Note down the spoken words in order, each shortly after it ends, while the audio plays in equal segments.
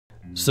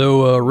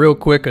Real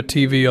quick, a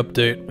TV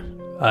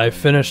update. I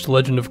finished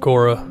Legend of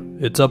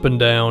Korra. It's up and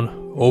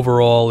down.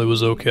 Overall, it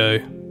was okay.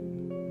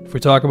 If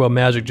we talk about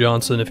Magic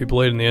Johnson, if he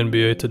played in the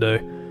NBA today,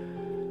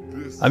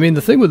 I mean,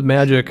 the thing with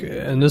Magic,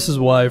 and this is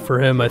why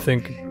for him I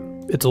think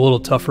it's a little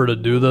tougher to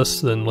do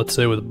this than, let's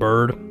say, with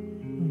Bird,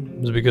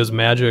 is because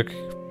Magic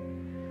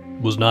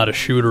was not a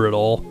shooter at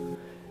all.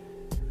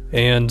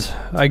 And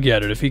I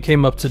get it. If he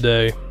came up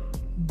today,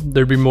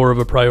 there'd be more of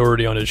a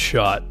priority on his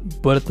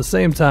shot. But at the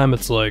same time,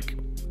 it's like,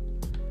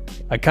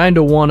 I kind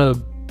of want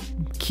to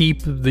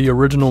keep the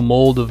original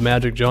mold of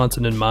Magic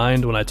Johnson in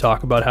mind when I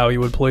talk about how he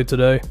would play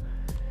today.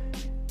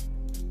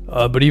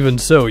 But even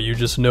so, you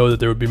just know that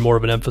there would be more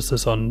of an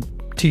emphasis on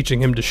teaching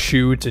him to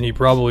shoot, and he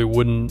probably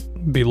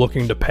wouldn't be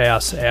looking to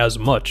pass as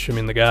much. I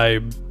mean, the guy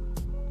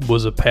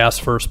was a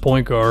pass-first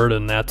point guard,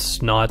 and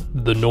that's not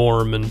the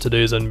norm in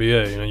today's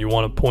NBA. You know, you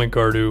want a point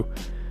guard who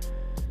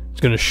is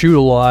going to shoot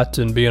a lot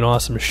and be an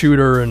awesome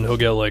shooter, and he'll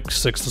get like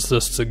 6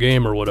 assists a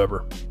game or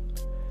whatever.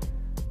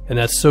 And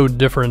that's so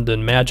different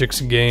than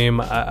Magic's game.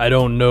 I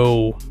don't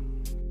know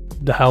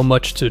how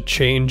much to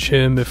change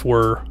him if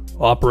we're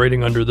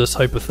operating under this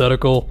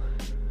hypothetical.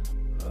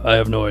 I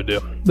have no idea.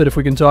 But if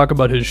we can talk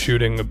about his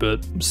shooting a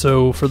bit.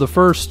 So for the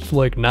first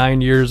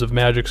 9 years of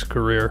Magic's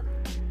career,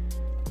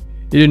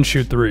 he didn't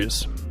shoot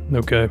threes,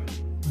 okay?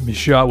 He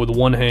shot with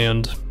one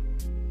hand,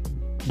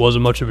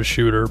 wasn't much of a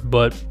shooter,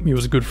 but he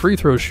was a good free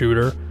throw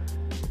shooter.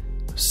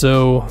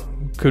 So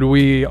could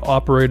we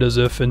operate as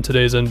if in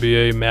today's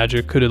NBA,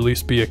 Magic could at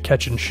least be a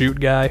catch and shoot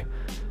guy?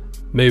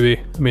 Maybe.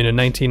 I mean, in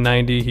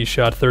 1990, he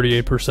shot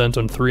 38%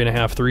 on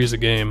 3.5 threes a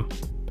game.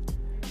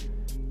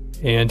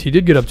 And he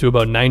did get up to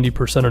about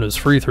 90% on his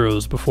free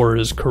throws before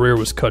his career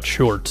was cut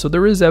short. So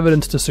there is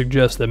evidence to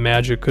suggest that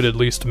Magic could at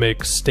least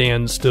make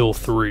standstill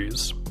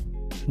threes.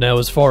 Now,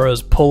 as far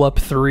as pull-up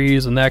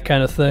threes and that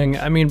kind of thing,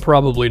 I mean,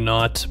 probably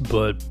not,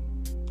 but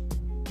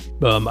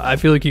I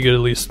feel like he could at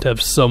least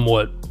have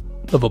somewhat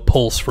of a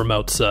pulse from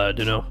outside,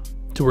 you know,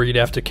 to where you'd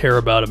have to care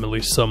about him at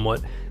least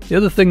somewhat. The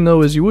other thing,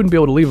 though, is you wouldn't be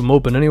able to leave him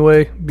open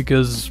anyway,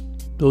 because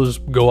those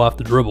go off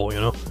the dribble, you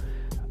know.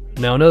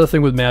 Now, another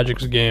thing with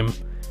Magic's game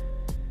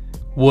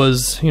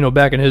was, you know,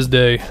 back in his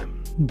day,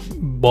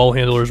 ball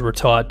handlers were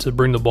taught to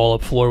bring the ball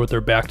up floor with their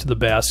back to the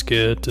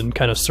basket and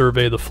kind of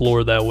survey the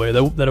floor that way.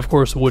 That of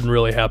course, wouldn't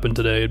really happen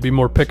today. It'd be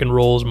more pick and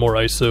rolls, more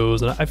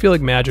ISOs, and I feel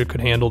like Magic could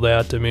handle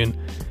that. I mean,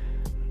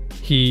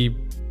 he,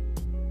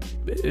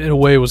 in a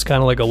way, was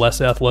kind of like a less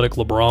athletic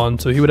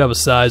LeBron, so he would have a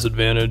size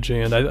advantage,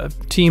 and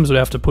teams would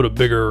have to put a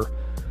bigger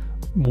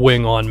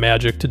wing on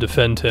Magic to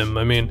defend him.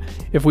 I mean,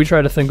 if we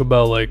try to think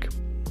about,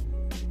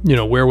 you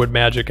know, where would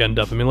Magic end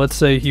up? I mean, let's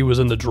say he was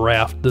in the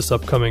draft this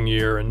upcoming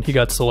year and he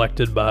got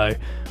selected by,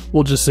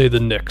 we'll just say, the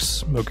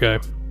Knicks, okay?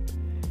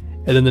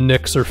 And then the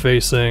Knicks are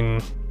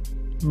facing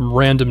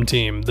random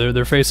team.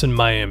 They're facing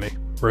Miami,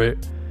 right?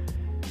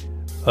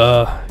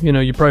 You know,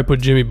 you probably put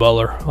Jimmy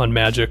Butler on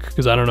Magic,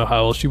 because I don't know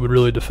how else you would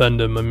really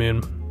defend him. I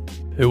mean,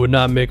 it would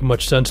not make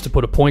much sense to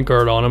put a point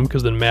guard on him,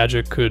 because then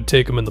Magic could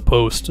take him in the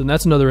post. And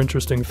that's another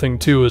interesting thing,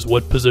 too, is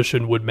what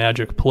position would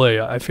Magic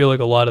play? I feel like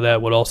a lot of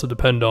that would also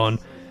depend on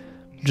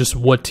just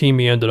what team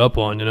he ended up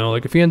on, you know?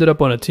 Like, if he ended up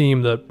on a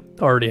team that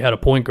already had a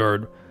point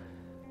guard,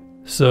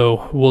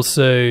 so we'll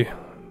say,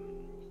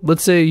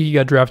 let's say he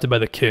got drafted by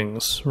the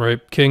Kings, right?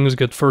 Kings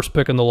get first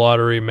pick in the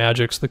lottery,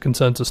 Magic's the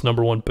consensus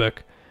 #1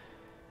 pick,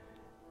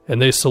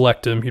 and they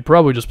select him. He'd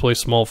probably just play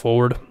small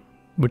forward,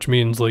 which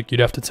means, you'd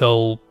have to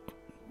tell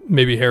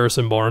maybe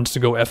Harrison Barnes to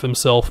go F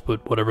himself,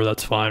 but whatever,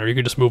 that's fine. Or you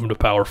could just move him to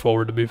power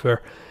forward, to be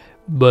fair.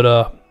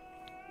 But,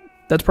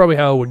 that's probably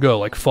how it would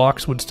go.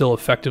 Fox would still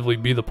effectively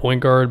be the point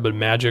guard, but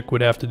Magic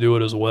would have to do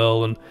it as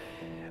well. And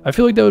I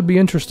feel like that would be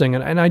interesting.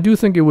 And I do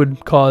think it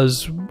would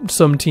cause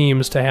some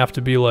teams to have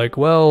to be like,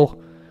 well,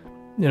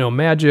 you know,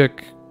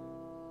 Magic,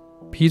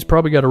 he's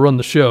probably got to run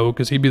the show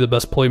because he'd be the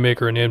best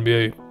playmaker in the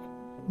NBA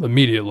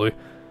immediately.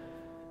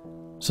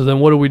 So then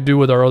what do we do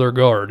with our other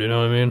guard? You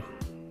know what I mean?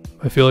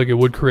 I feel like it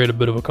would create a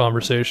bit of a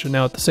conversation.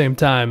 Now, at the same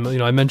time, you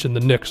know, I mentioned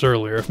the Knicks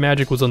earlier. If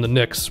Magic was on the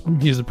Knicks,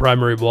 he's the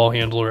primary ball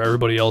handler.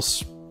 Everybody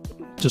else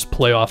just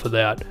play off of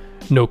that,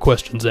 no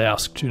questions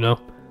asked, you know?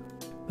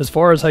 As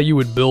far as how you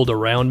would build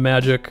around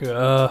Magic,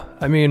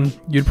 I mean,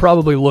 you'd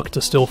probably look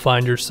to still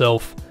find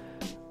yourself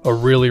a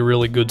really,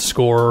 really good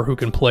scorer who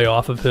can play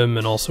off of him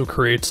and also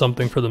create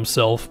something for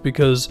themselves,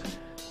 because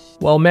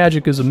while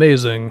Magic is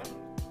amazing,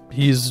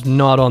 he's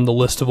not on the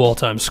list of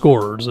all-time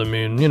scorers. I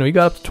mean, you know, he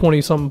got up to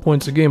 20-something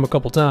points a game a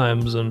couple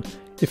times, and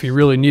if he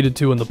really needed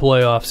to in the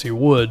playoffs, he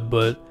would,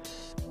 but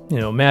you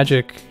know,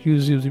 Magic, he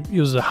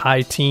was a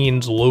high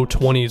teens, low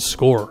 20s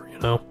scorer, you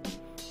know?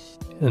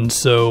 And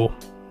so,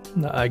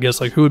 I guess,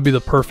 who would be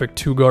the perfect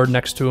two-guard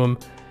next to him?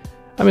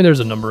 I mean, there's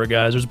a number of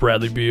guys. There's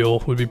Bradley Beal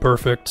would be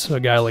perfect. A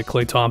guy like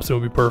Klay Thompson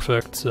would be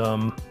perfect.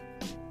 You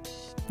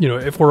know,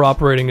 if we're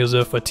operating as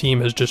if a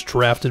team has just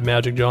drafted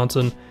Magic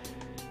Johnson,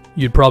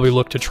 you'd probably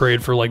look to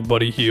trade for,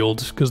 Buddy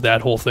Hield, because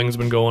that whole thing's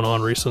been going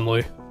on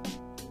recently.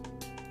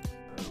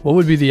 What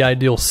would be the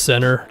ideal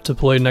center to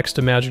play next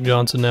to Magic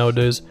Johnson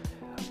nowadays?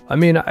 I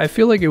mean, I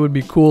feel like it would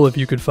be cool if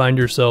you could find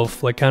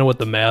yourself, like kind of what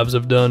the Mavs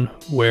have done,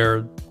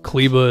 where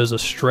Kleber is a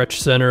stretch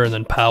center and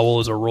then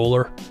Powell is a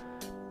roller.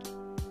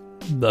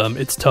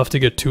 It's tough to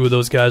get two of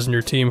those guys in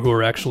your team who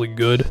are actually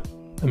good.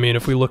 I mean,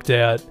 if we looked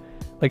at,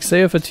 like,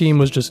 say if a team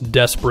was just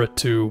desperate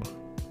to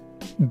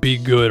be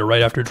good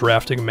right after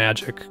drafting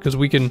Magic, because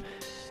we can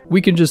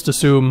just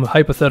assume,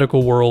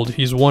 hypothetical world,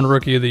 he's won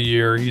Rookie of the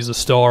Year, he's a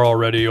star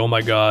already, oh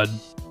my god,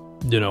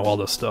 you know, all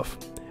this stuff.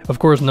 Of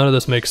course, none of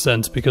this makes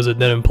sense because it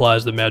then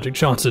implies that Magic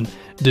Johnson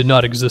did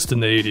not exist in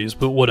the 80s,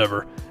 but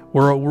whatever.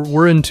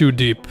 We're in too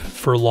deep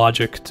for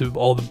logic to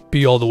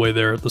be all the way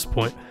there at this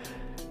point.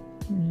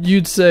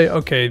 You'd say,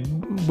 okay,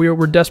 we're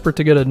desperate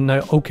to get an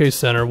okay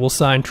center. We'll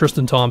sign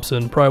Tristan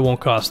Thompson. Probably won't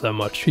cost that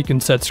much. He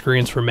can set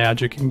screens for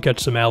Magic. He can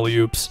catch some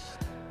alley-oops.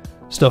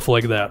 Stuff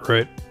like that,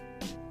 right?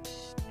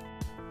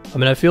 I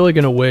mean, I feel like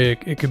in a way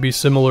it could be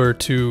similar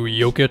to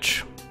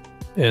Jokic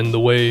and the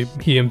way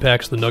he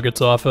impacts the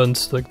Nuggets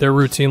offense. Like, they're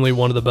routinely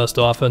one of the best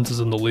offenses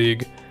in the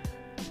league.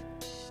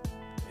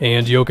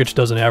 And Jokic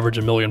doesn't average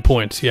 1 million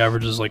points. He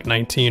averages like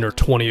 19 or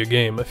 20 a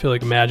game. I feel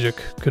like Magic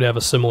could have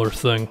a similar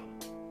thing.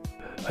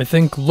 I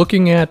think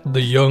looking at the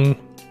young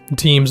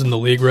teams in the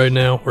league right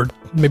now, or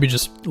maybe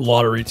just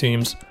lottery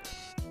teams,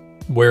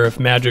 where if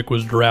Magic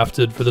was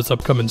drafted for this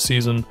upcoming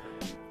season,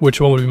 which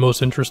one would be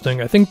most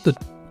interesting? I think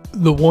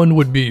the one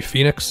would be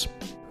Phoenix.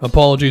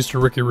 Apologies to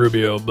Ricky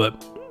Rubio,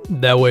 but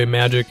that way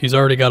Magic, he's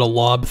already got a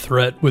lob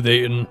threat with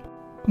Ayton.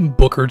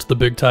 Booker's the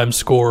big-time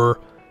scorer.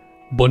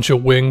 Bunch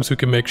of wings who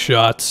can make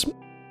shots.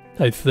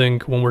 I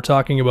think when we're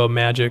talking about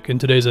Magic in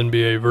today's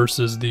NBA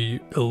versus the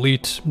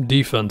elite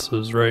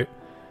defenses, right?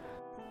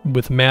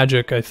 With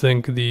Magic, I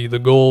think the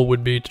goal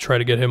would be to try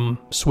to get him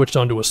switched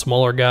onto a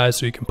smaller guy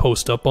so he can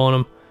post up on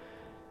him.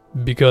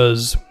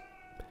 Because,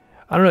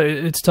 I don't know,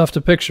 it's tough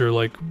to picture.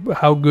 Like,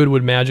 how good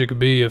would Magic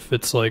be if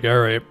it's like,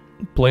 alright,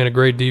 playing a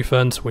great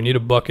defense, we need a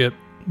bucket.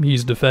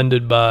 He's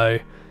defended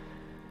by,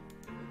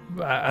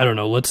 I don't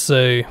know, let's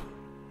say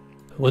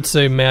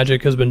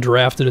Magic has been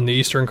drafted in the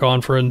Eastern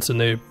Conference and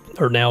they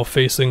are now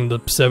facing the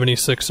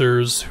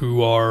 76ers,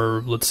 who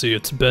are, let's see,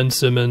 it's Ben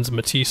Simmons,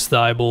 Matisse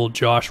Thybulle,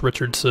 Josh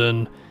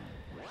Richardson.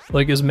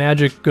 Like, is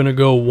Magic gonna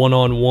go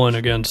one-on-one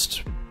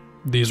against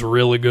these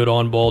really good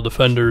on-ball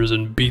defenders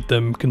and beat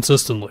them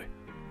consistently?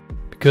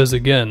 Because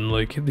again,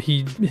 like,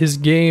 his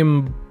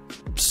game,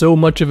 so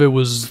much of it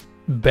was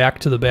back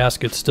to the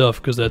basket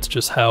stuff, because that's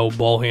just how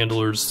ball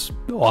handlers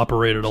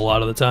operated a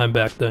lot of the time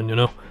back then, you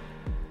know?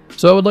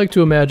 So I would like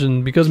to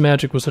imagine, because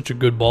Magic was such a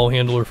good ball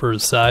handler for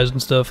his size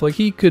and stuff, like,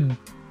 he could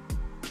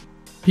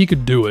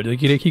do it. Like,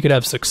 he could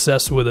have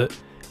success with it.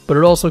 But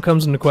it also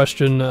comes into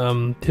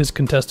question his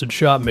contested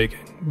shot making,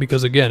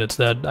 because again, it's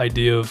that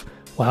idea of,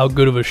 well, how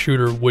good of a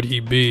shooter would he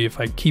be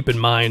if I keep in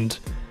mind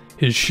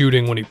his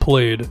shooting when he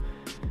played?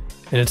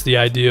 And it's the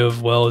idea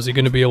of, well, is he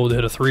going to be able to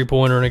hit a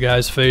three-pointer in a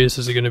guy's face?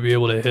 Is he going to be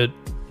able to hit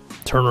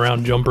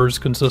turnaround jumpers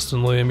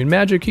consistently? I mean,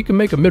 Magic, he can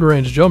make a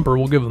mid-range jumper,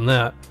 we'll give him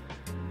that.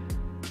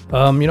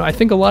 You know, I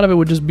think a lot of it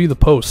would just be the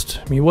post.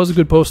 I mean, he was a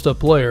good post-up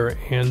player,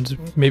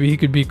 and maybe he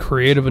could be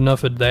creative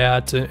enough at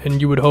that, and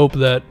you would hope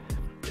that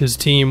his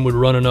team would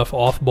run enough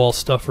off-ball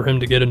stuff for him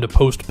to get into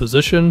post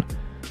position.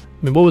 I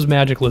mean, what was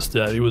Magic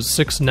listed at? He was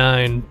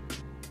 6'9",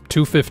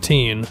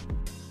 215,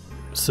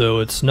 so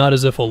it's not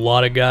as if a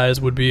lot of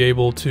guys would be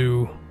able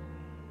to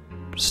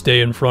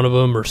stay in front of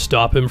him or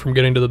stop him from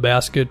getting to the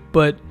basket,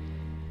 but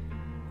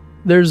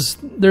there's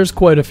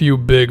quite a few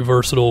big,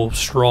 versatile,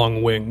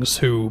 strong wings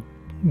who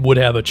would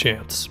have a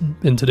chance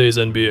in today's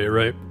NBA,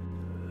 right?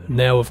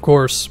 Now, of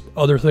course,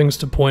 other things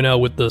to point out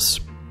with this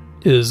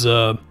is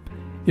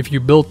if you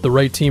built the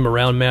right team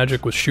around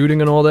Magic with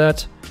shooting and all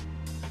that,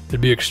 it'd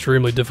be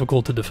extremely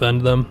difficult to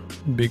defend them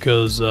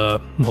because,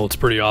 well, it's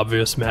pretty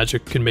obvious.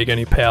 Magic can make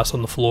any pass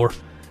on the floor.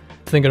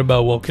 Thinking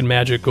about, well, can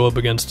Magic go up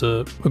against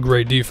a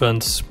great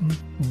defense?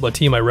 A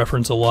team I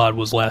reference a lot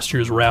was last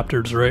year's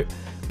Raptors, right?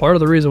 Part of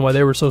the reason why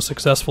they were so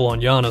successful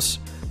on Giannis,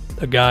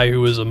 a guy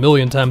who is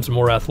 1,000,000 times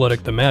more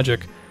athletic than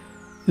Magic,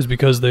 is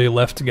because they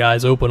left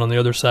guys open on the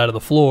other side of the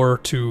floor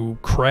to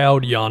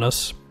crowd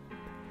Giannis,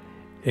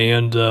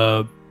 and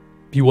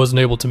he wasn't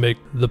able to make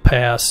the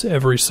pass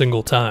every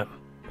single time.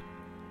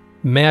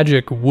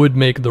 Magic would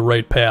make the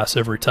right pass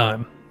every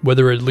time,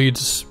 whether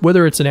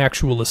it's an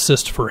actual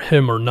assist for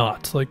him or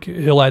not. Like,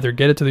 he'll either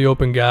get it to the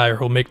open guy or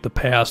he'll make the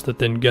pass that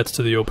then gets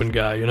to the open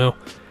guy, you know?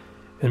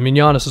 I mean,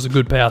 Giannis is a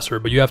good passer,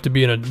 but you have to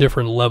be in a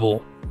different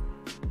level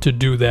to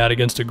do that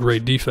against a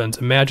great defense,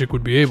 and Magic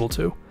would be able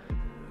to.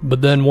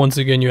 But then, once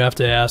again, you have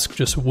to ask,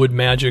 just would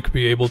Magic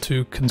be able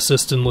to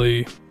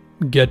consistently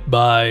get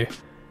by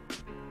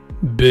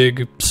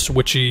big,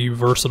 switchy,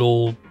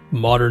 versatile,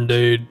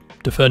 modern-day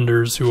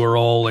defenders who are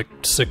all like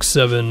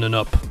 6'7" and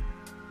up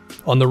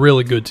on the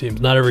really good teams?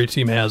 Not every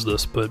team has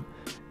this, but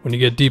when you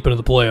get deep into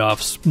the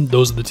playoffs,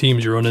 those are the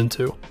teams you run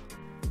into.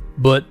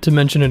 But to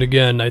mention it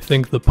again, I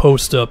think the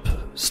post-up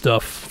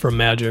stuff from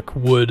Magic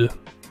would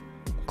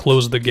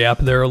close the gap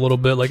there a little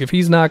bit. Like, if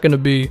he's not going to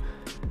be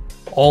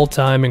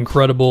all-time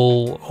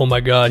incredible, oh my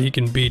god, he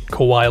can beat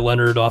Kawhi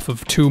Leonard off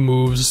of 2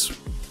 moves,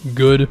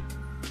 good,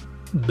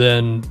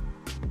 then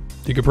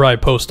you could probably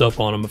post up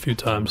on him a few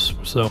times.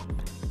 So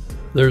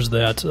there's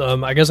that.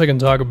 I guess I can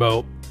talk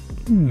about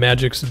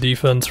Magic's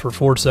defense for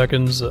 4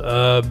 seconds.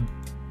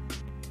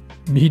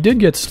 He did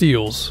get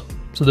steals,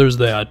 so there's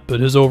that, but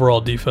his overall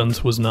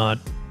defense was not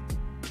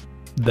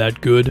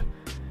that good.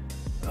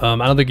 I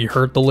don't think he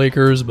hurt the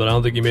Lakers, but I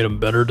don't think he made them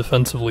better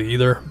defensively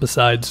either,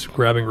 besides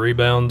grabbing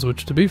rebounds,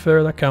 which, to be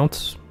fair, that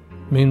counts.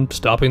 I mean,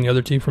 stopping the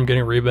other team from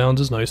getting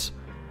rebounds is nice.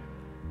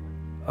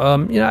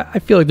 I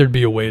feel like there'd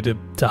be a way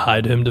to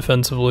hide him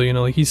defensively.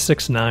 Like, he's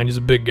 6'9", he's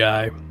a big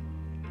guy.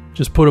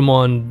 Just put him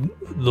on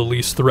the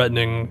least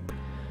threatening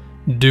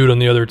dude on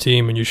the other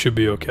team, and you should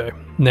be okay.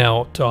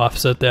 Now, to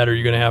offset that, are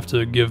you going to have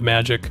to give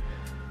Magic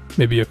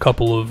maybe a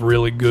couple of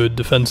really good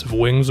defensive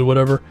wings or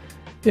whatever?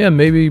 Yeah,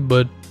 maybe,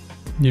 but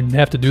you'd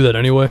have to do that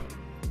anyway.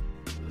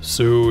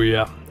 So,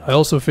 yeah. I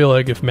also feel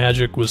like if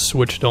Magic was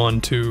switched on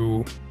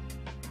to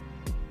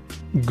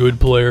good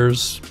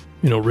players,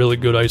 really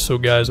good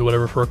ISO guys or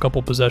whatever for a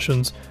couple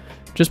possessions,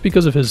 just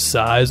because of his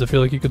size, I feel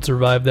like he could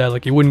survive that.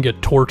 Like, he wouldn't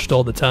get torched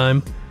all the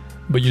time,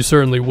 but you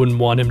certainly wouldn't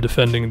want him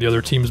defending the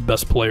other team's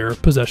best player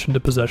possession to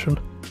possession.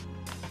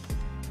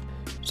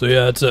 So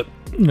yeah, that's it.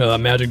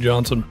 Magic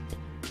Johnson.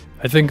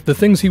 I think the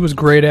things he was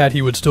great at,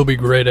 he would still be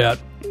great at.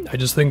 I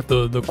just think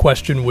the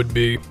question would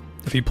be,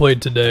 if he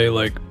played today,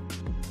 like,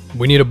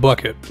 we need a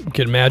bucket.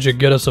 Can Magic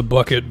get us a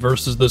bucket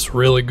versus this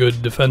really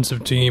good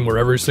defensive team where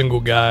every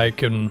single guy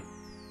can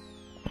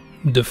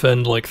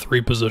defend like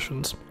 3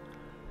 positions?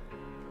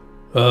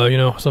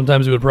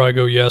 Sometimes he would probably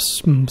go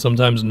yes,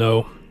 sometimes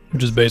no,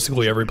 which is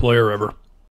basically every player ever.